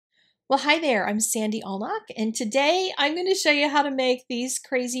Well, hi there, I'm Sandy Allnock, and today I'm going to show you how to make these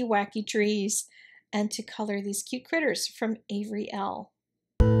crazy wacky trees and to color these cute critters from Avery Elle.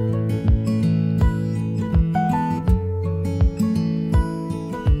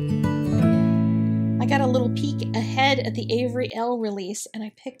 I got a little peek ahead at the Avery Elle release and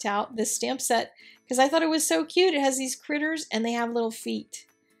I picked out this stamp set because I thought it was so cute. It has these critters and they have little feet.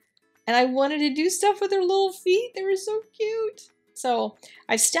 And I wanted to do stuff with their little feet. They were so cute. So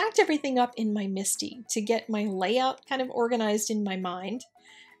I've stacked everything up in my MISTI to get my layout kind of organized in my mind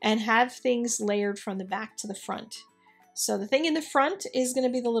and have things layered from the back to the front. So the thing in the front is going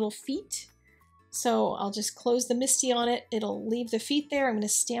to be the little feet. So I'll just close the MISTI on it. It'll leave the feet there. I'm going to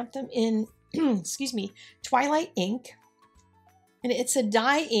stamp them in, excuse me, Twilight ink. And it's a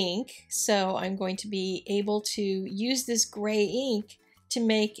dye ink, so I'm going to be able to use this gray ink to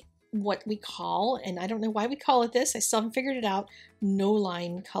make what we call, and I don't know why we call it this, I still haven't figured it out,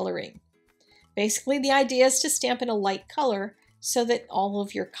 no-line coloring. Basically, the idea is to stamp in a light color so that all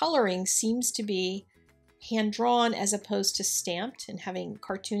of your coloring seems to be hand-drawn as opposed to stamped and having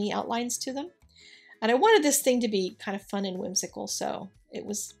cartoony outlines to them. And I wanted this thing to be kind of fun and whimsical, so it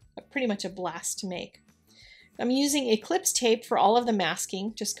was pretty much a blast to make. I'm using Eclipse tape for all of the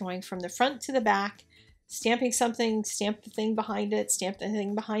masking, just going from the front to the back, stamping something, stamp the thing behind it, stamp the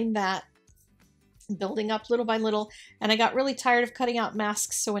thing behind that, building up little by little. And I got really tired of cutting out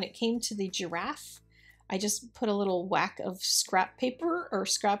masks, so when it came to the giraffe, I just put a little whack of scrap paper or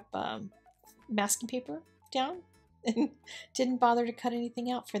scrap masking paper down and didn't bother to cut anything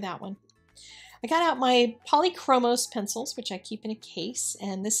out for that one. I got out my Polychromos pencils, which I keep in a case,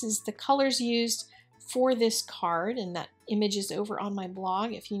 and this is the colors used for this card, and that image is over on my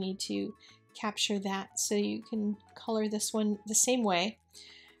blog if you need to capture that so you can color this one the same way.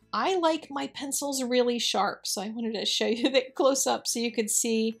 I like my pencils really sharp, so I wanted to show you that close up so you could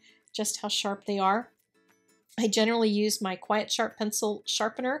see just how sharp they are. I generally use my Quietsharp pencil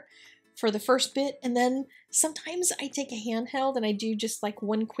sharpener for the first bit, and then sometimes I take a handheld and I do just like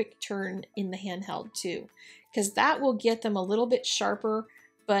one quick turn in the handheld too, because that will get them a little bit sharper,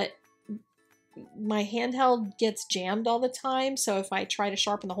 but my handheld gets jammed all the time, so if I try to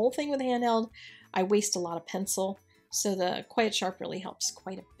sharpen the whole thing with a handheld, I waste a lot of pencil. So the Quietsharp really helps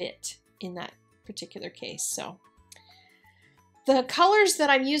quite a bit in that particular case. So the colors that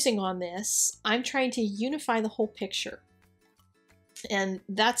I'm using on this, I'm trying to unify the whole picture. And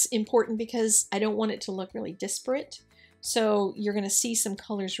that's important because I don't want it to look really disparate. So you're going to see some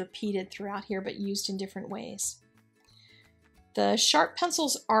colors repeated throughout here, but used in different ways. The sharp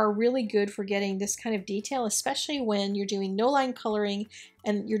pencils are really good for getting this kind of detail, especially when you're doing no-line coloring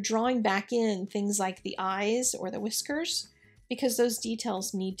and you're drawing back in things like the eyes or the whiskers, because those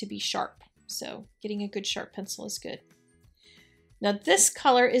details need to be sharp. So getting a good sharp pencil is good. Now this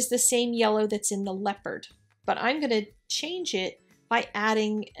color is the same yellow that's in the leopard, but I'm going to change it by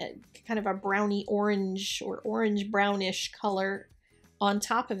adding kind of a browny orange or orange brownish color on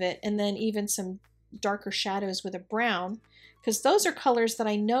top of it, and then even some darker shadows with a brown, because those are colors that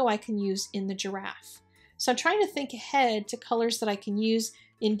I know I can use in the giraffe. So I'm trying to think ahead to colors that I can use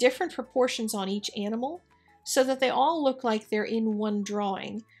in different proportions on each animal so that they all look like they're in one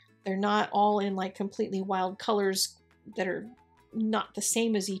drawing. They're not all in like completely wild colors that are not the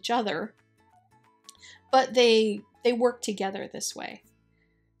same as each other, but they work together this way.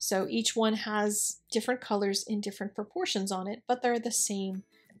 So each one has different colors in different proportions on it, but they're the same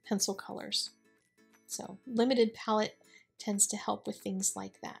pencil colors. So limited palette tends to help with things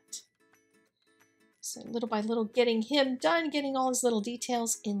like that. So little by little getting him done, getting all his little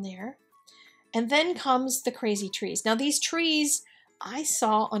details in there. And then comes the crazy trees. Now these trees I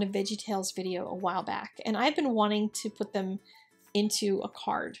saw on a VeggieTales video a while back, and I've been wanting to put them into a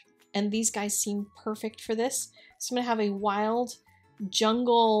card. And these guys seem perfect for this. So I'm going to have a wild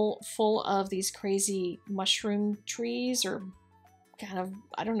jungle full of these crazy mushroom trees, or kind of,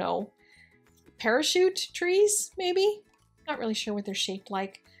 I don't know, parachute trees maybe? Not really sure what they're shaped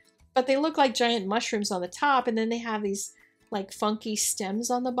like, but they look like giant mushrooms on the top, and then they have these like funky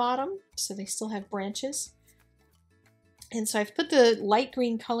stems on the bottom, so they still have branches. And so I've put the light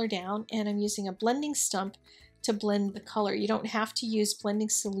green color down, and I'm using a blending stump to blend the color. You don't have to use blending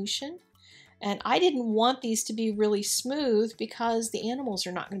solution, and I didn't want these to be really smooth because the animals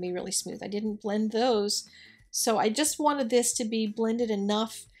are not going to be really smooth. I didn't blend those, so I just wanted this to be blended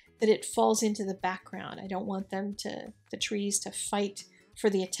enough that it falls into the background. I don't want them to, the trees to fight for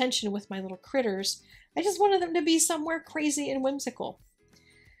the attention with my little critters. I just wanted them to be somewhere crazy and whimsical.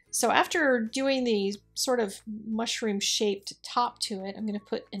 So after doing the sort of mushroom-shaped top to it, I'm going to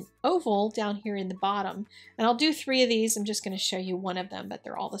put an oval down here in the bottom. And I'll do 3 of these. I'm just going to show you one of them, but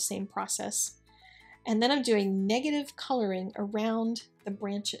they're all the same process. And then I'm doing negative coloring around the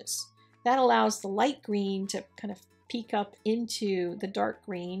branches. That allows the light green to kind of peek up into the dark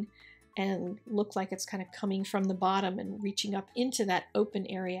green and look like it's kind of coming from the bottom and reaching up into that open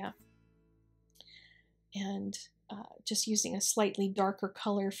area. And just using a slightly darker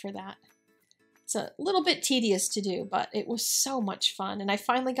color for that. It's a little bit tedious to do, but it was so much fun. And I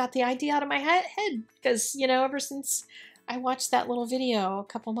finally got the idea out of my head because, you know, ever since I watched that little video a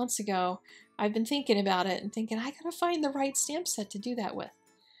couple months ago, I've been thinking about it and thinking, I gotta find the right stamp set to do that with.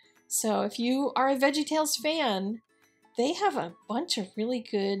 So if you are a VeggieTales fan, they have a bunch of really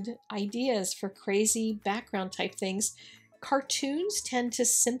good ideas for crazy background type things. Cartoons tend to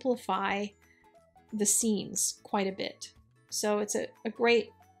simplify the scenes quite a bit. So it's a great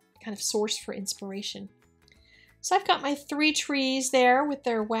kind of source for inspiration. So I've got my 3 trees there with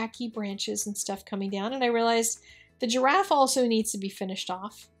their wacky branches and stuff coming down, and I realized the giraffe also needs to be finished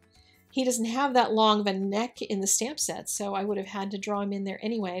off. He doesn't have that long of a neck in the stamp set, so I would have had to draw him in there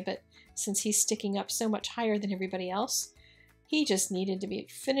anyway, but since he's sticking up so much higher than everybody else, he just needed to be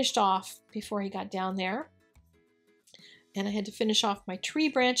finished off before he got down there. And I had to finish off my tree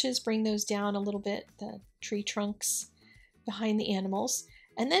branches, bring those down a little bit, the tree trunks behind the animals,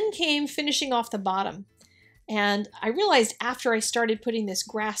 and then came finishing off the bottom. And I realized after I started putting this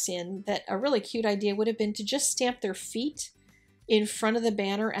grass in that a really cute idea would have been to just stamp their feet in front of the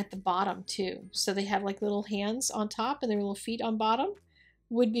banner at the bottom too. So they have like little hands on top and their little feet on bottom.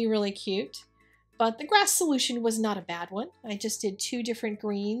 Would be really cute. But the grass solution was not a bad one. I just did 2 different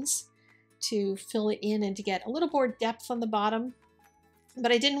greens to fill it in and to get a little more depth on the bottom.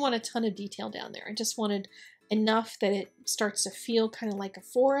 But I didn't want a ton of detail down there. I just wanted enough that it starts to feel kind of like a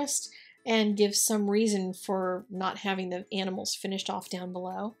forest and gives some reason for not having the animals finished off down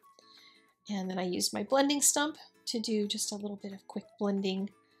below. And then I used my blending stump to do just a little bit of quick blending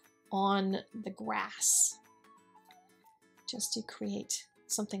on the grass, just to create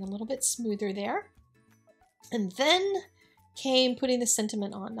something a little bit smoother there. And then came putting the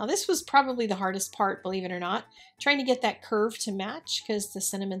sentiment on. Now this was probably the hardest part, believe it or not, trying to get that curve to match because the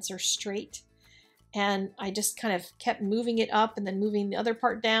sentiments are straight. And I just kind of kept moving it up and then moving the other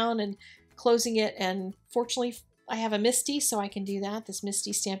part down and closing it. And fortunately I have a MISTI, so I can do that. This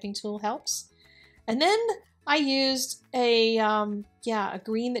MISTI stamping tool helps. And then I used a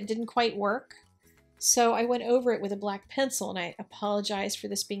green that didn't quite work. So I went over it with a black pencil, and I apologize for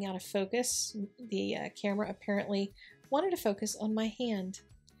this being out of focus. The camera apparently wanted to focus on my hand.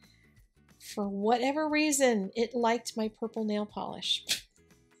 For whatever reason, it liked my purple nail polish.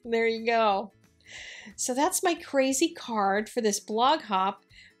 There you go. So that's my crazy card for this blog hop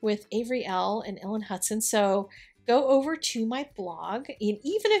with Avery L. and Ellen Hudson. So go over to my blog, and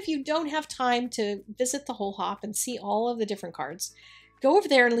even if you don't have time to visit the whole hop and see all of the different cards, go over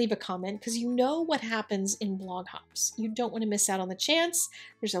there and leave a comment, because you know what happens in blog hops. You don't want to miss out on the chance.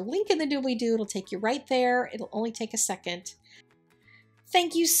 There's a link in the doobly-doo. It'll take you right there. It'll only take a second.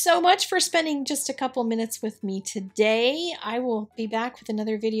 Thank you so much for spending just a couple minutes with me today. I will be back with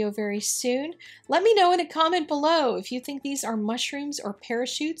another video very soon. Let me know in a comment below if you think these are mushrooms or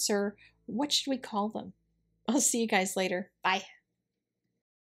parachutes, or what should we call them. I'll see you guys later. Bye.